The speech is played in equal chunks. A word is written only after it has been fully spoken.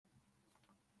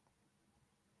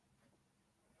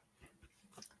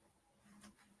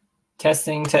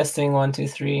Testing, testing, 1, 2,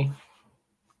 3.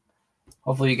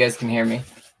 Hopefully you guys can hear me.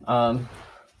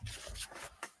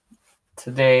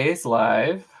 Today's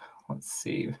live. Let's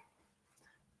see.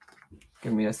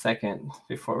 Give me a second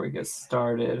before we get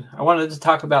started. I wanted to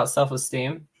talk about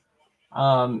self-esteem.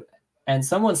 And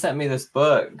someone sent me this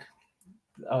book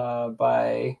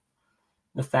by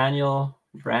Nathaniel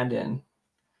Branden.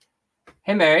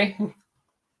 Hey, Mary.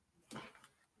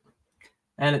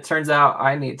 And it turns out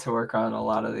I need to work on a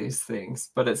lot of these things,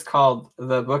 but it's called,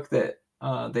 the book that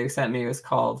they sent me was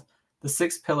called The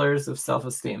 6 Pillars of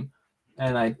Self-Esteem.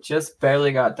 And I just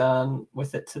barely got done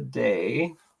with it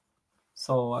today.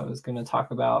 So I was going to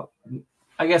talk about,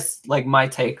 I guess, like my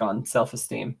take on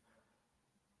self-esteem.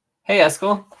 Hey,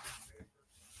 Eskel.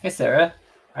 Hey, Sarah.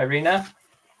 Irina.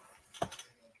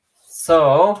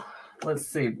 So let's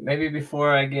see. Maybe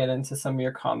before I get into some of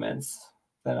your comments,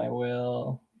 then I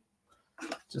will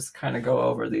just kind of go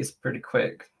over these pretty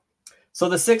quick. So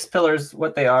the 6 pillars,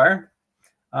 what they are.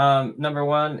 Number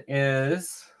 1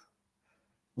 is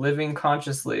living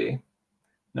consciously.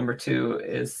 Number 2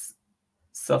 is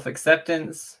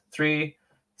self-acceptance. 3,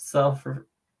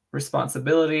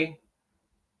 self-responsibility.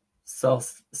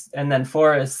 And then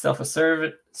 4 is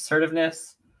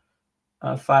self-assertiveness.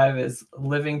 5 is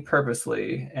living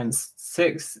purposely. And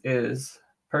 6 is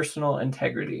personal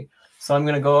integrity. So I'm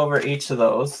going to go over each of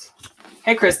those.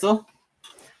 Hey, Crystal.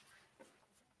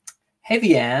 Hey,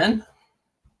 Vianne.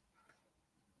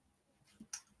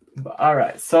 All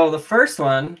right. So the first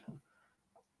one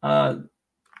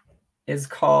is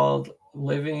called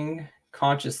living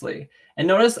consciously. And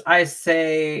notice I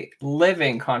say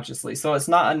living consciously. So it's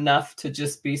not enough to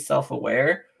just be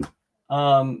self-aware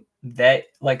that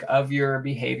like of your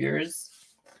behaviors.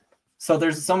 So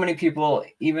there's so many people,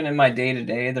 even in my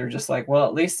day-to-day, they're just like, well,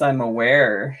 at least I'm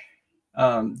aware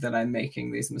that I'm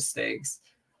making these mistakes.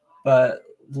 But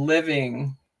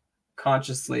living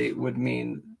consciously would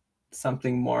mean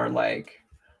something more like,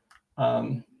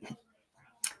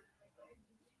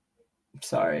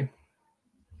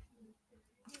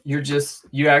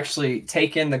 you actually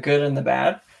take in the good and the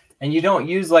bad, and you don't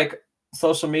use like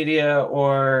social media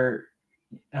or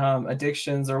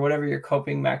addictions or whatever your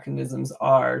coping mechanisms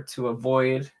are to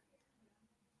avoid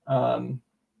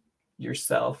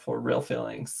yourself or real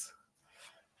feelings.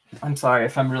 I'm sorry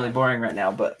if I'm really boring right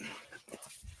now, but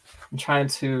I'm trying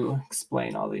to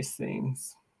explain all these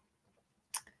things.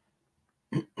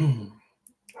 I'm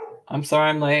sorry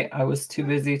I'm late. I was too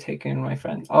busy taking my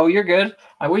friend. Oh, you're good.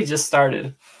 We just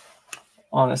started.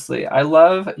 Honestly, I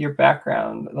love your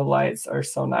background. The lights are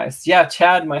so nice. Yeah,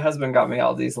 Chad, my husband, got me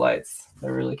all these lights.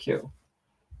 They're really cute.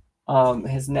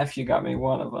 His nephew got me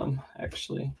one of them,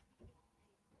 actually.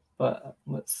 But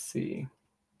let's see.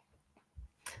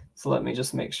 So let me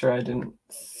just make sure I didn't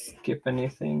skip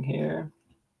anything here.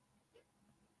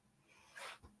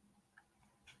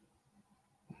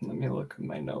 Let me look at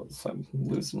my notes. I'm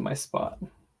losing my spot.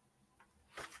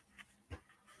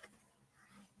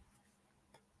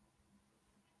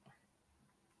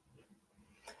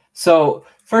 So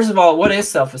first of all, what is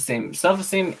self-esteem?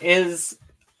 Self-esteem is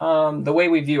the way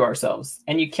we view ourselves.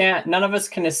 And none of us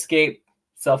can escape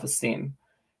self-esteem.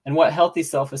 And what healthy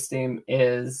self-esteem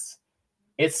is,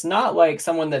 it's not like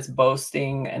someone that's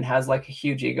boasting and has like a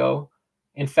huge ego.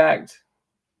 In fact,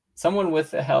 someone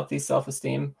with a healthy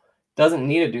self-esteem doesn't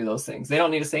need to do those things. They don't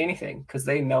need to say anything because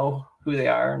they know who they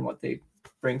are and what they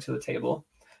bring to the table.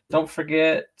 Don't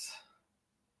forget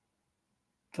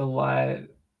the live.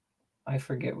 I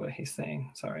forget what he's saying.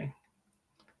 Sorry.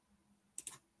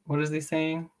 What is he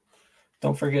saying?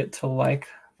 Don't forget to like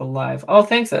the live. Oh,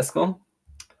 thanks, Eskel.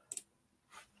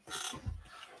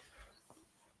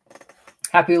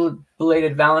 Happy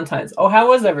belated Valentine's. Oh, how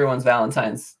was everyone's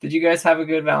Valentine's? Did you guys have a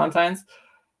good Valentine's?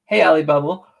 Hey, Ali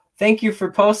Bubble. Thank you for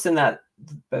posting that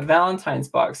Valentine's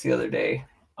box the other day.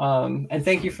 And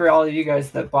thank you for all of you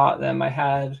guys that bought them. I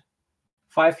had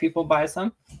 5 people buy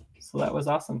some, so that was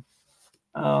awesome.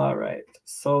 All right.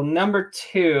 So number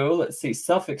 2, let's see,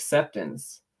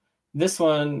 self-acceptance. This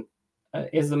one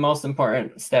is the most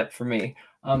important step for me.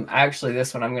 Actually,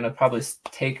 this one I'm going to probably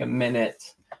take a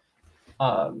minute.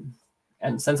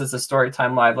 And since it's a story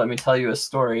time live, let me tell you a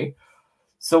story.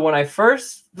 So when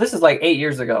this is like 8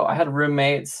 years ago, I had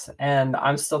roommates and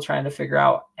I'm still trying to figure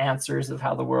out answers of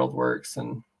how the world works.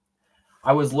 And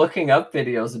I was looking up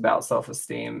videos about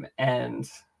self-esteem, and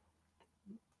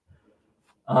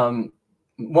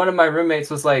one of my roommates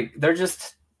was like,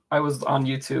 I was on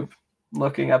YouTube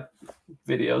looking up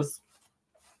videos,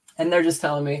 and they're just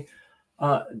telling me,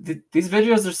 these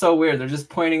videos are so weird. They're just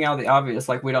pointing out the obvious,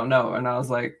 like we don't know. And I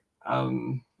was like,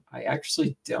 I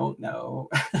actually don't know.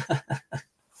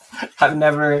 I've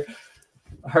never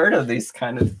heard of these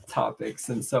kind of topics.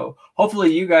 And so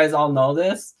hopefully you guys all know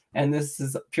this, and this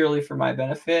is purely for my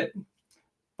benefit.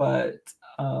 But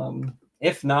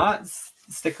if not,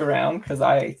 stick around, because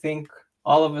I think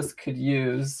all of us could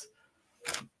use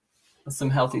some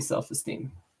healthy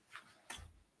self-esteem.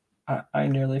 I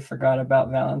nearly forgot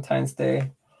about Valentine's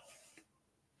Day.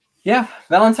 Yeah,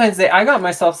 Valentine's Day. I got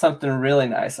myself something really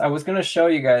nice. I was going to show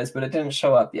you guys, but it didn't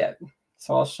show up yet.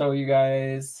 So I'll show you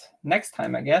guys next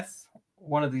time, I guess.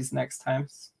 One of these next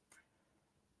times.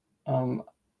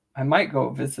 I might go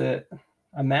visit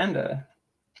Amanda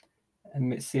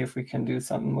and see if we can do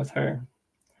something with her.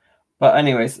 But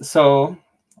anyways, so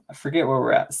I forget where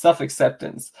we're at.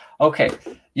 Self-acceptance. Okay,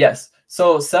 yes.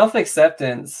 So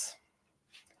self-acceptance,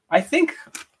 I think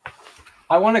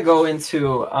I want to go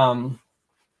into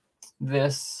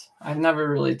this. I've never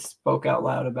really spoke out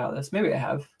loud about this. Maybe I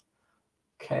have.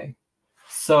 Okay.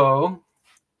 So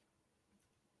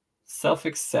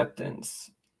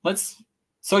self-acceptance.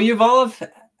 So you've all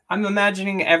have, I'm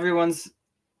imagining everyone's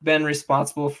been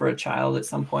responsible for a child at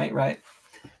some point, right?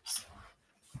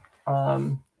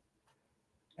 And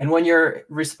when you're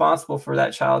responsible for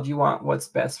that child, you want what's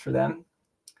best for them.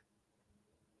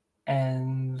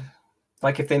 And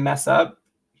like if they mess up,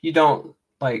 you don't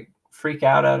like freak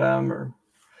out at them, or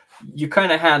you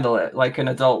kind of handle it like an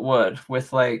adult would,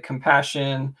 with like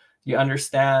compassion. You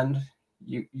understand,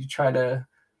 you try to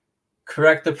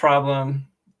correct the problem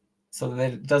so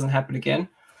that it doesn't happen again.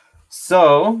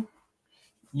 So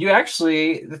you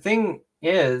actually, the thing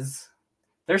is,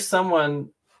 there's someone,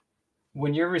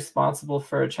 when you're responsible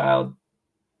for a child,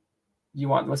 you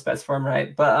want what's best for them,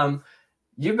 right? But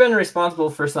you've been responsible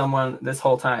for someone this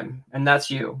whole time, and that's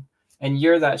you. And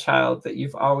you're that child that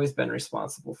you've always been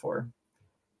responsible for.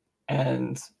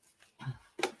 And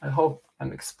I hope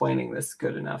I'm explaining this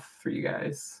good enough for you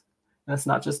guys, and it's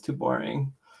not just too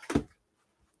boring.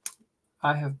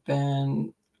 I've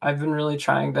been really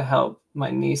trying to help my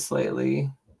niece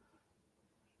lately.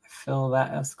 I feel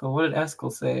that Eskel. What did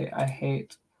Eskel say? I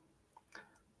hate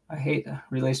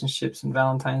relationships, and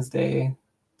Valentine's Day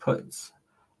puts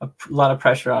a lot of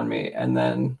pressure on me, and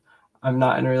then I'm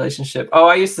not in a relationship. Oh,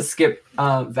 I used to skip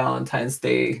Valentine's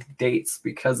Day dates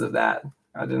because of that.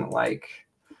 I didn't like.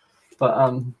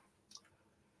 But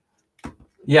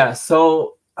yeah,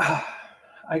 so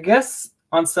I guess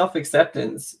on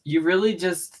self-acceptance, you really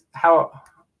just, how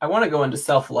I want to go into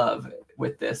self-love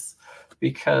with this,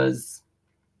 because,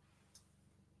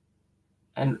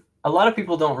 and a lot of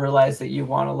people don't realize that you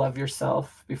want to love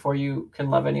yourself before you can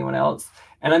love anyone else.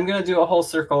 And I'm going to do a whole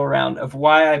circle around of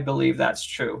why I believe that's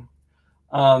true.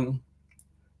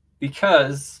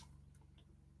 Because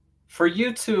for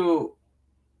you to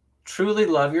truly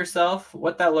love yourself,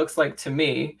 what that looks like to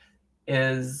me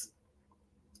is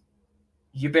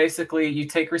you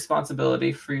take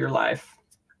responsibility for your life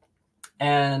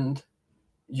and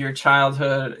your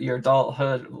childhood, your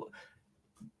adulthood.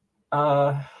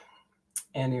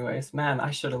 Anyways, man,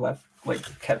 I should have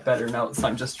kept better notes.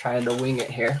 I'm just trying to wing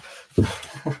it here.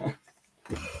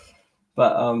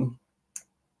 But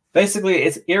basically,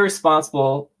 it's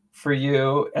irresponsible for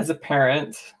you as a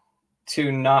parent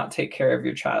to not take care of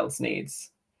your child's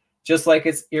needs. Just like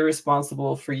it's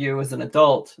irresponsible for you as an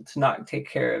adult to not take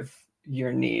care of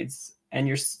your needs and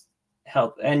your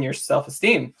health and your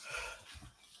self-esteem.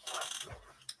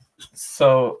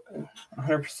 So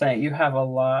 100%, you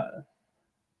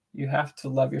have to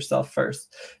love yourself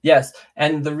first. Yes,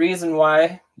 and the reason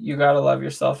why you got to love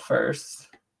yourself first,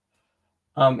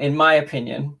 in my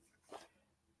opinion,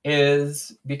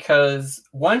 is because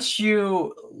once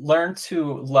you learn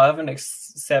to love and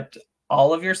accept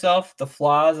all of yourself, the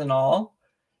flaws and all,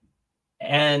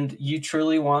 and you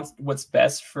truly want what's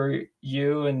best for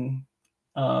you and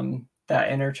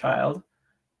that inner child,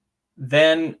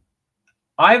 then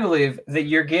I believe that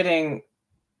you're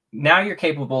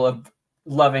capable of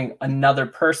loving another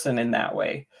person in that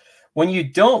way. When you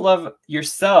don't love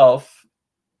yourself,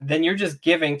 then you're just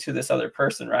giving to this other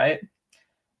person, right?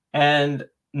 And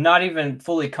not even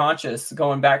fully conscious,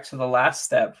 going back to the last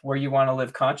step where you want to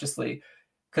live consciously.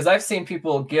 Because I've seen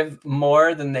people give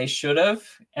more than they should have,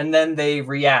 and then they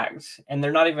react, and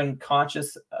they're not even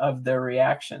conscious of their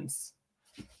reactions.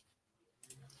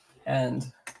 And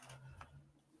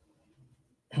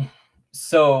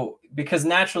so, because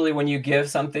naturally when you give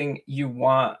something, you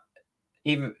want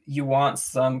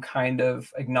some kind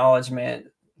of acknowledgement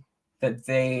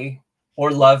that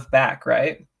or love back,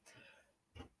 right?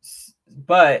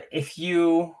 But if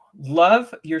you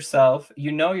love yourself,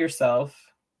 you know yourself,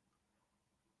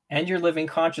 and you're living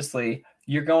consciously,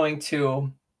 you're going to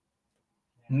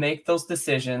make those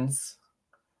decisions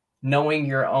knowing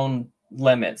your own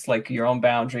limits, like your own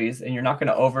boundaries, and you're not going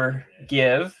to over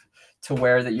give to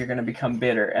where that you're going to become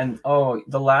bitter. And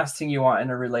the last thing you want in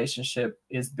a relationship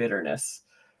is bitterness,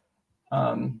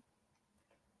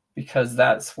 because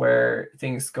that's where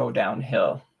things go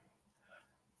downhill.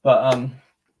 But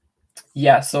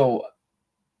yeah, so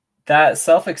that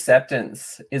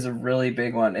self-acceptance is a really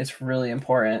big one. It's really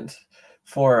important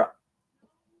for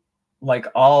like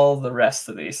all the rest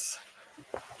of these.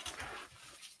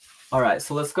 All right,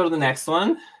 so let's go to the next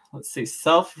one. Let's see,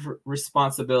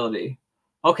 self-responsibility.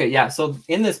 Okay, yeah, so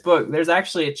in this book, there's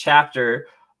actually a chapter,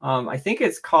 I think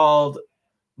it's called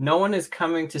No One is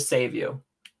Coming to Save You.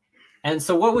 And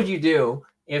so what would you do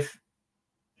if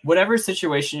whatever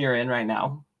situation you're in right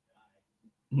now,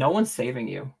 no one's saving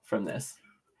you from this?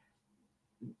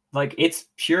 Like, it's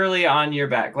purely on your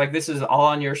back. Like, this is all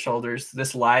on your shoulders,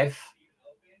 this life.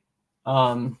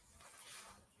 And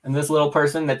this little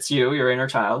person that's you, your inner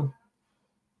child,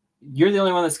 you're the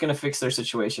only one that's going to fix their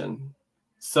situation.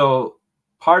 So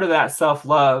part of that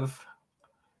self-love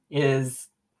is,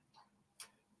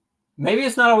 maybe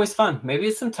it's not always fun. Maybe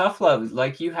it's some tough love.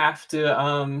 Like, you have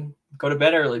to go to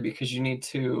bed early because you need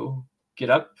to get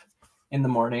up in the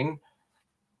morning,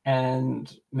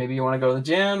 and maybe you want to go to the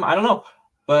gym. I don't know.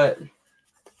 But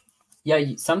yeah,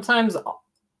 sometimes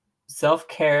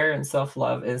self-care and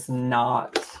self-love is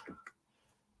not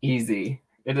easy.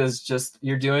 It is just,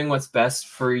 you're doing what's best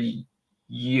for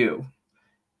you,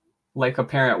 like a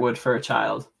parent would for a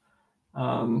child.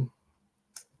 So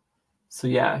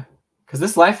yeah, because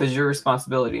this life is your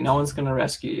responsibility. No one's going to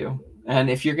rescue you. And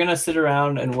if you're going to sit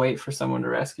around and wait for someone to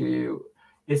rescue you,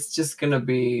 it's just going to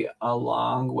be a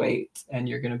long wait, and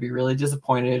you're going to be really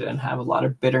disappointed and have a lot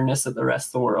of bitterness at the rest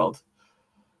of the world.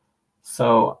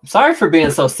 So I'm sorry for being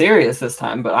so serious this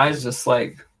time, but I was just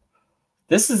like,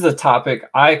 this is a topic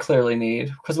I clearly need,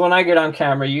 because when I get on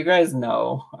camera, you guys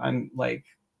know I'm like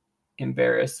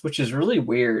embarrassed, which is really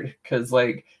weird, because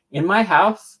like in my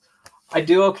house, I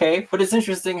do okay, but it's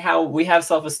interesting how we have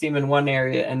self-esteem in one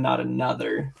area and not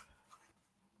another.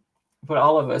 But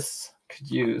all of us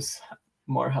could use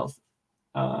more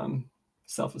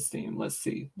self-esteem. Let's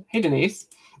see. Hey, Denise.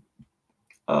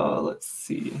 Let's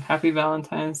see. Happy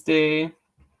Valentine's Day.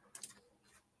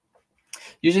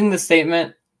 Using the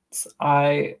statement,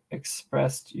 I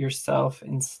expressed yourself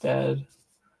instead.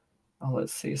 Oh,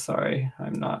 let's see. Sorry,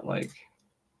 I'm not like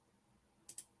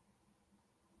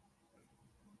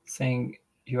saying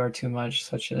you are too much,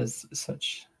 such as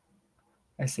such.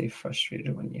 I say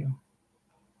frustrated when you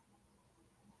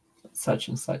such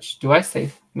and such. Do I say?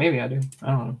 Maybe I do. I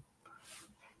don't know.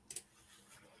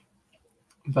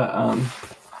 But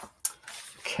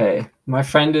okay. My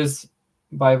friend is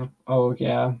by. Oh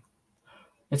yeah.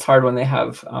 It's hard when they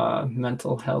have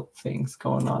mental health things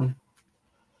going on.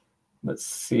 Let's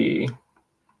see.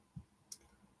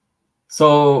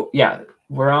 So yeah,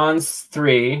 we're on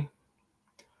 3.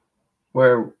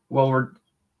 We're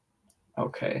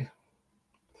okay.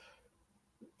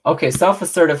 Okay,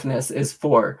 self-assertiveness is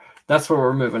 4. That's where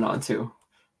we're moving on to.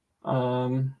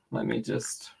 Let me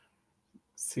just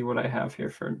see what I have here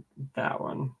for that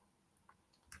one.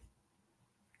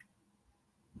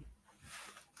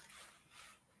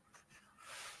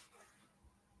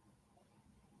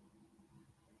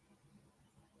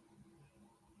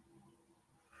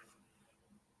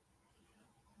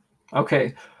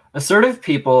 Okay, assertive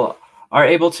people are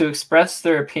able to express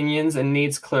their opinions and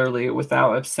needs clearly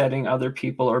without upsetting other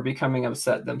people or becoming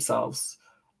upset themselves.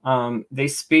 They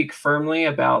speak firmly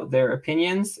about their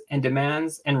opinions and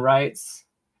demands and rights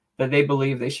that they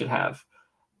believe they should have.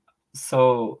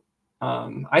 So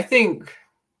I think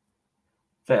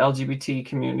the LGBT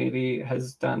community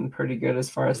has done pretty good as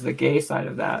far as the gay side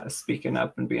of that, speaking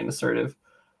up and being assertive.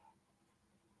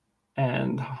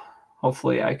 And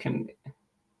hopefully I can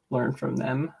learn from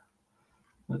them.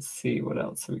 Let's see what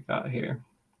else we got here.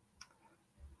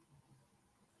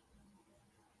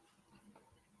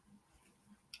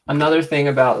 Another thing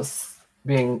about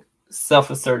being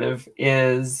self-assertive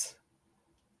is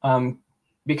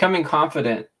becoming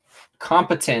competent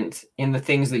in the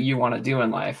things that you want to do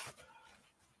in life.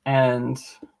 And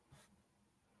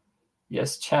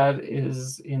yes, Chad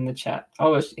is in the chat.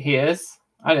 Oh, he is?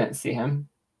 I didn't see him.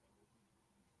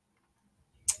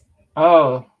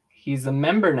 Oh, he's a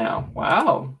member now.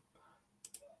 Wow.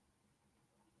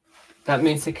 That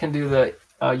means he can do the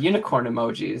unicorn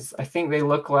emojis. I think they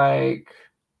look like,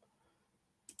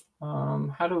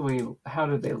 how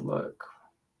do they look?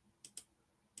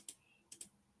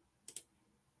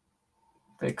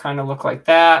 They kind of look like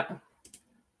that.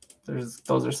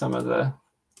 Those are some of the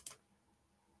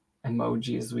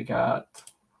emojis we got.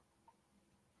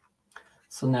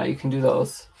 So now you can do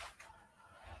those.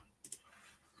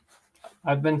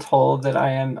 I've been told that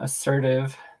I am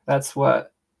assertive. That's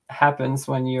what happens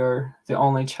when you're the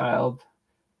only child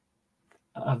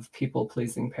of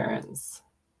people-pleasing parents.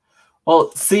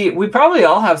 Well, see, we probably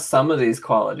all have some of these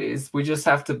qualities. We just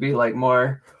have to be like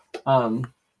more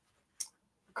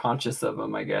conscious of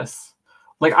them, I guess.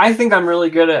 Like, I think I'm really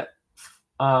good at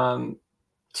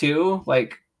too,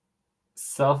 like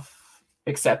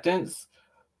self-acceptance.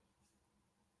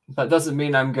 That doesn't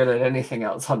mean I'm good at anything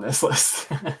else on this list.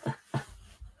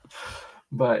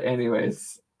 But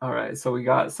anyways, all right, so we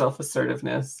got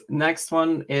self-assertiveness. Next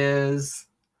one is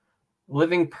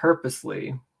living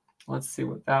purposely. Let's see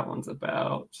what that one's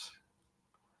about.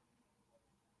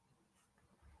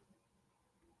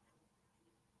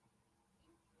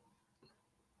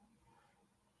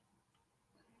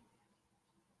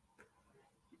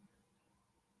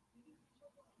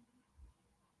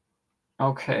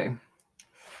 Okay.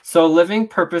 So living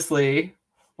purposely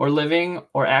or living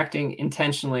or acting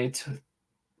intentionally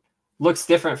looks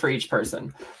different for each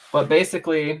person. But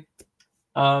basically,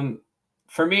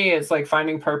 for me, it's like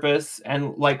finding purpose.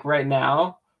 And like right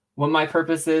now, what my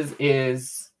purpose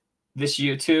is this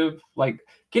YouTube, like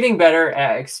getting better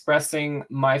at expressing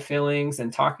my feelings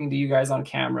and talking to you guys on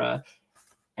camera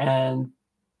and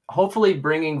hopefully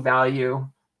bringing value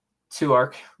to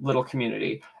our little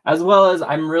community, as well as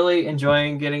I'm really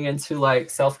enjoying getting into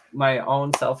like my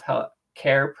own self-help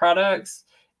care products.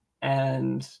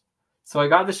 And so I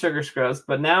got the sugar scrubs,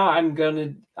 but now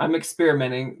I'm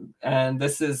experimenting, and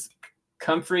this is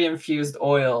comfrey infused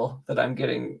oil that I'm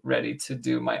getting ready to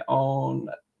do my own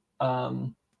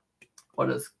what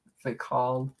is it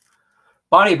called?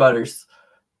 Body butters.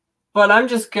 But I'm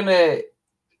just gonna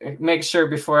make sure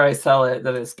before I sell it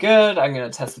that it's good. I'm gonna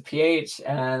test the pH,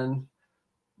 and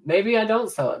maybe I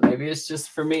don't sell it. Maybe it's just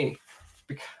for me,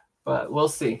 but we'll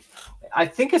see. I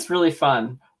think it's really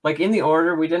fun. Like in the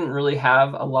order, we didn't really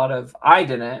have a lot of, I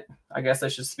guess I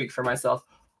should speak for myself.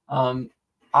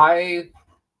 I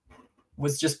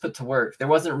was just put to work. There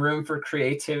wasn't room for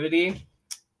creativity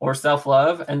or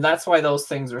self-love. And that's why those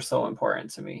things are so important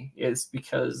to me, is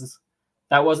because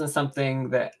that wasn't something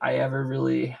that I ever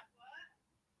really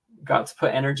got to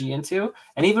put energy into.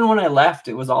 And even when I left,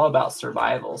 it was all about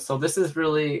survival. So this is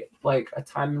really like a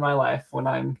time in my life when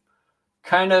I'm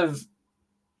kind of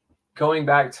going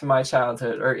back to my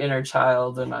childhood or inner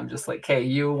child. And I'm just like, hey,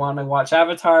 you want to watch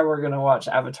Avatar? We're going to watch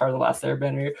Avatar: The Last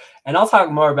Airbender. And I'll talk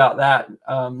more about that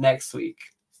next week.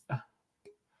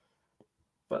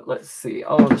 But let's see.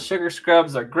 Oh, the sugar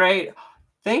scrubs are great.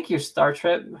 Thank you, Star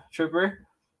Trooper.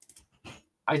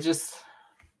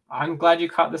 I'm glad you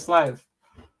caught this live.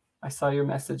 I saw your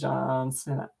message on,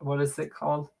 what is it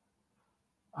called?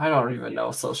 I don't even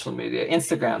know social media.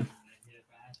 Instagram.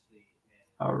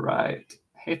 All right.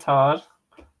 Hey, Todd.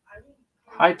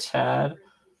 Hi, Chad.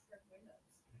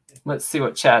 Let's see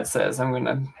what Chad says. I'm going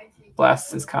to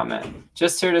blast his comment.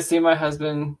 Just here to see my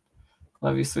husband.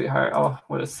 Love you, sweetheart. Oh,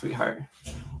 what a sweetheart.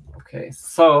 Okay,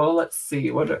 so let's see.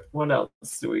 What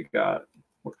else do we got?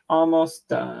 We're almost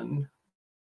done.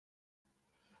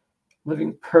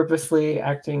 Living purposely,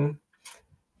 acting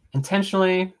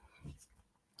intentionally.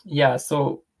 Yeah,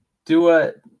 so do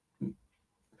what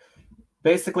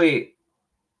basically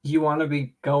you want to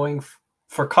be going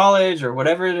for college or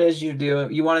whatever it is you do.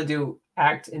 You want to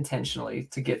act intentionally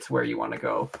to get to where you want to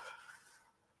go.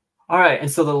 All right, and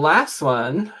so the last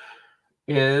one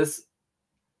is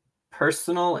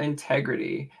personal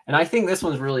integrity. And I think this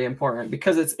one's really important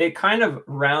because it kind of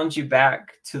rounds you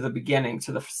back to the beginning,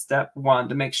 to the step one,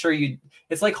 to make sure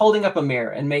it's like holding up a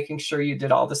mirror and making sure you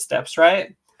did all the steps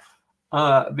right.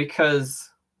 Because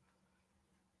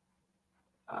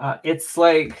it's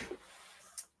like,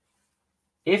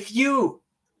 if you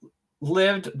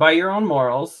lived by your own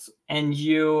morals and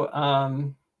you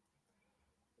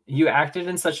acted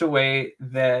in such a way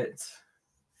that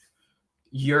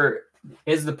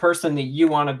is the person that you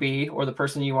want to be or the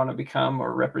person you want to become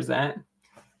or represent,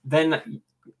 then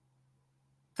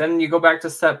you go back to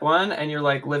step one and you're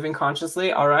like living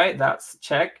consciously. All right, that's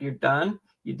check. You're done.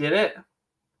 You did it.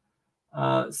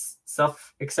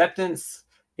 Self-acceptance.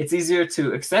 It's easier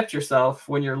to accept yourself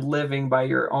when you're living by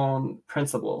your own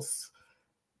principles.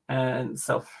 And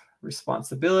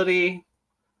self-responsibility.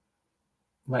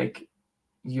 Like,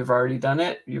 you've already done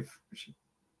it.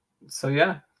 So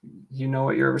yeah. You know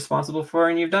what you're responsible for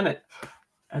and you've done it.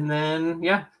 And then,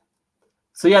 yeah.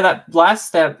 So yeah, that last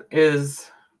step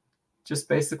is just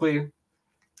basically,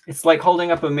 it's like holding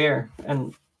up a mirror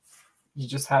and you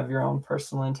just have your own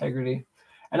personal integrity.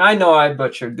 And I know I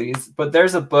butchered these, but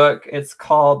there's a book. It's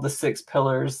called The 6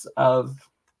 Pillars of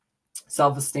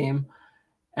Self-Esteem.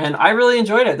 And I really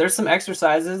enjoyed it. There's some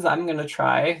exercises I'm going to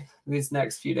try these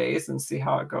next few days and see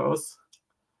how it goes,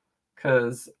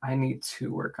 because I need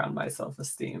to work on my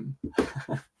self-esteem.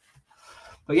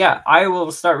 But yeah, I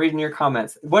will start reading your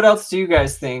comments. What else do you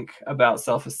guys think about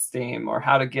self-esteem or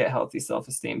how to get healthy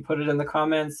self-esteem? Put it in the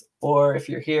comments, or if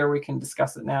you're here, we can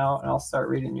discuss it now, and I'll start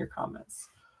reading your comments.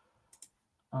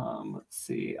 Let's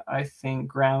see. I think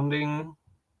grounding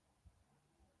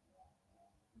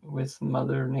with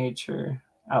Mother Nature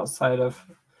outside of...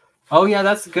 Oh yeah,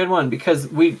 that's a good one, because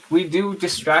we do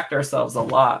distract ourselves a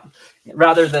lot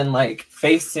rather than like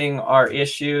facing our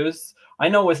issues. I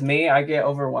know with me, I get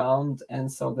overwhelmed,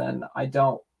 and so then I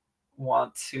don't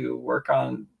want to work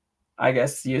on, I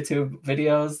guess, YouTube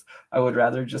videos. I would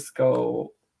rather just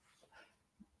go,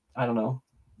 I don't know,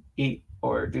 eat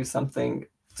or do something.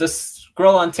 Just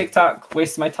scroll on TikTok,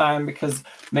 waste my time, because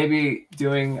maybe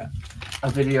doing a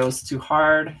video is too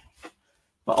hard.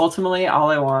 But ultimately,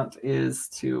 all I want is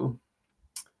to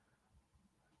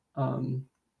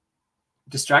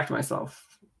distract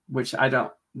myself, which I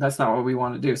don't. That's not what we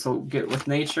want to do. So get with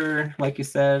nature, like you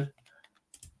said.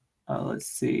 Let's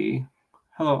see.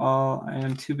 Hello all. I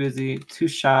am too busy, too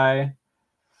shy.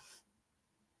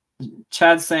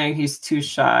 Chad's saying he's too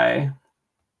shy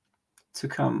to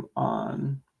come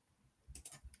on.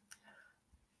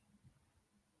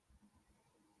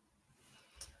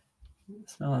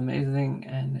 Smell amazing,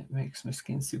 and it makes my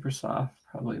skin super soft.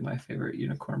 Probably my favorite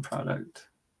unicorn product.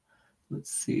 Let's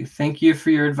see. Thank you for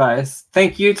your advice.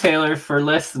 Thank you, Taylor, for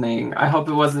listening. I hope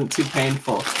it wasn't too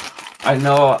painful. I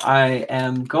know I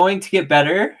am going to get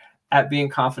better at being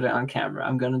confident on camera.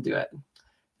 I'm going to do it.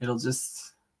 It'll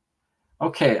just...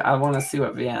 Okay, I want to see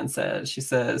what Vianne says. She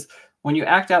says, when you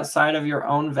act outside of your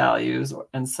own values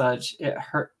and such, it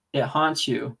haunts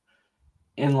you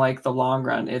in like the long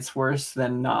run. It's worse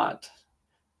than not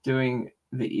doing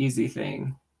the easy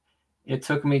thing. It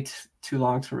took me too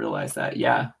long to realize that.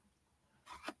 Yeah.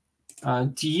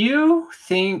 Do you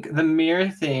think the mirror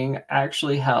thing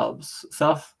actually helps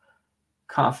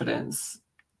self-confidence?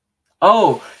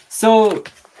 Oh, so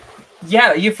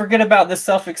yeah, you forget about the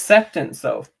self-acceptance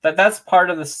though. That's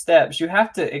part of the steps. You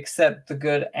have to accept the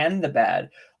good and the bad.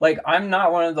 Like, I'm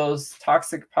not one of those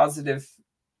toxic positive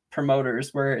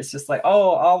promoters where it's just like,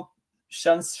 oh, I'll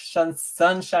shun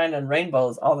sunshine and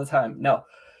rainbows all the time. No,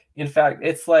 in fact,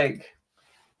 it's like,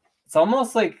 it's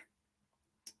almost like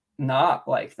not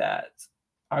like that.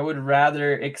 I would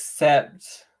rather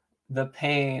accept the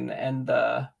pain and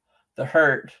the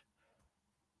hurt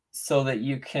so that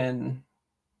you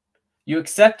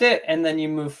accept it and then you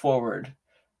move forward.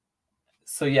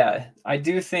 So yeah, I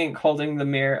do think holding the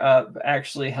mirror up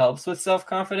actually helps with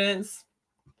self-confidence,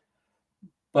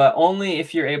 but only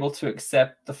if you're able to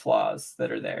accept the flaws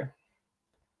that are there.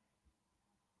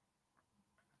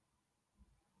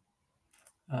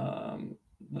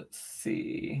 Let's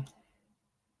see.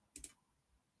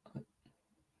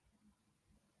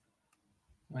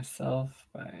 Myself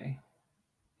by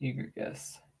Eager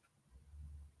Guess.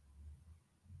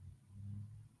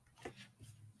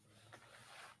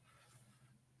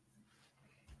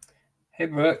 Hey,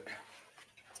 Brooke.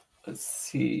 Let's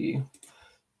see.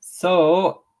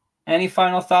 So, any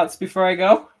final thoughts before I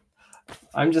go?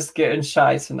 I'm just getting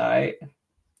shy tonight.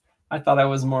 I thought I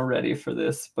was more ready for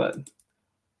this, but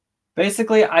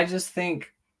basically, I just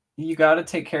think you got to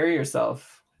take care of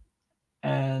yourself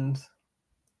and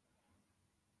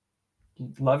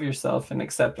love yourself and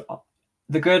accept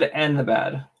the good and the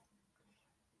bad.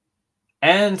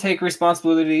 And take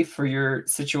responsibility for your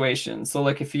situation. So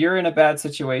like if you're in a bad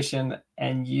situation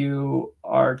and you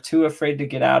are too afraid to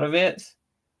get out of it,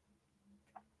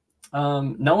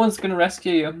 no one's going to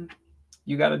rescue you.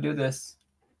 You got to do this.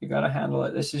 You got to handle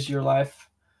it. This is your life.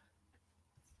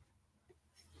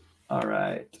 All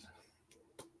right.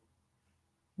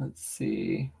 Let's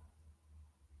see.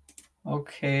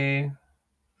 Okay.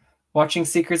 Watching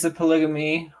Secrets of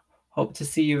Polygamy. Hope to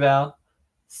see you, Val.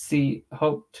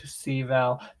 Hope to see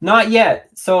Val. Not yet.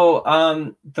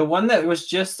 So the one that was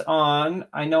just on,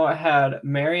 I know it had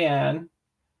Marianne,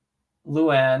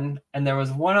 Luann, and there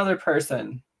was one other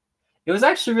person. It was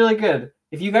actually really good.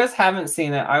 If you guys haven't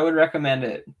seen it, I would recommend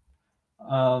it.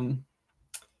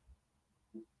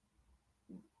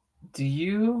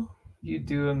 You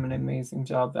do an amazing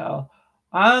job, Val.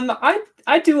 I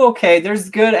do okay. There's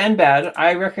good and bad.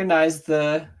 I recognize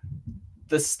the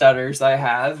stutters I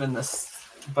have and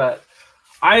but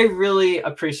I really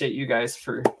appreciate you guys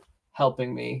for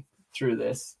helping me through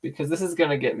this, because this is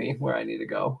going to get me where I need to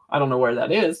go. I don't know where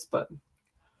that is, but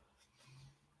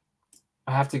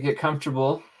I have to get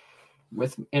comfortable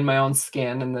in my own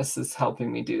skin, and this is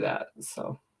helping me do that.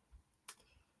 So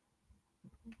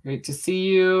Great to see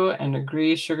you and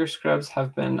agree. Sugar scrubs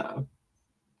have been a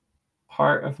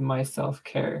part of my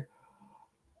self-care.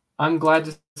 I'm glad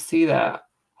to see that.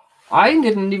 I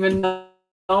didn't even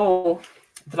know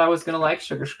that I was going to like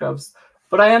sugar scrubs,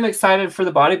 but I am excited for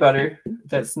the body butter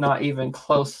that's not even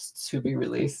close to be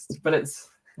released, but it's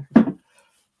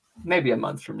maybe a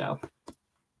month from now.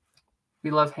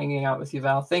 We love hanging out with you,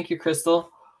 Val. Thank you,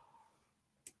 Crystal.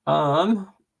 Let's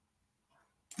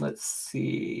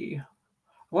see.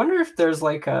 I wonder if there's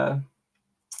like a,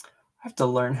 I have to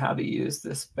learn how to use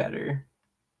this better.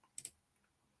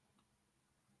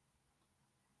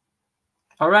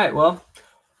 All right, well,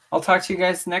 I'll talk to you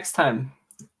guys next time.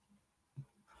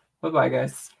 Bye-bye,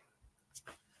 guys.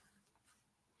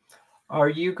 Are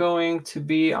you going to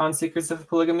be on Secrets of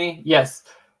Polygamy? Yes,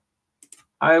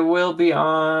 I will be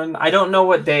on. I don't know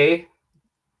what day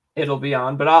it'll be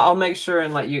on, but I'll make sure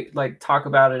and let you like talk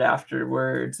about it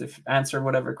afterwards, if answer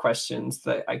whatever questions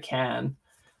that I can.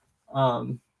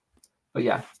 But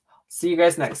yeah, see you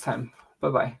guys next time.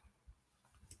 Bye-bye.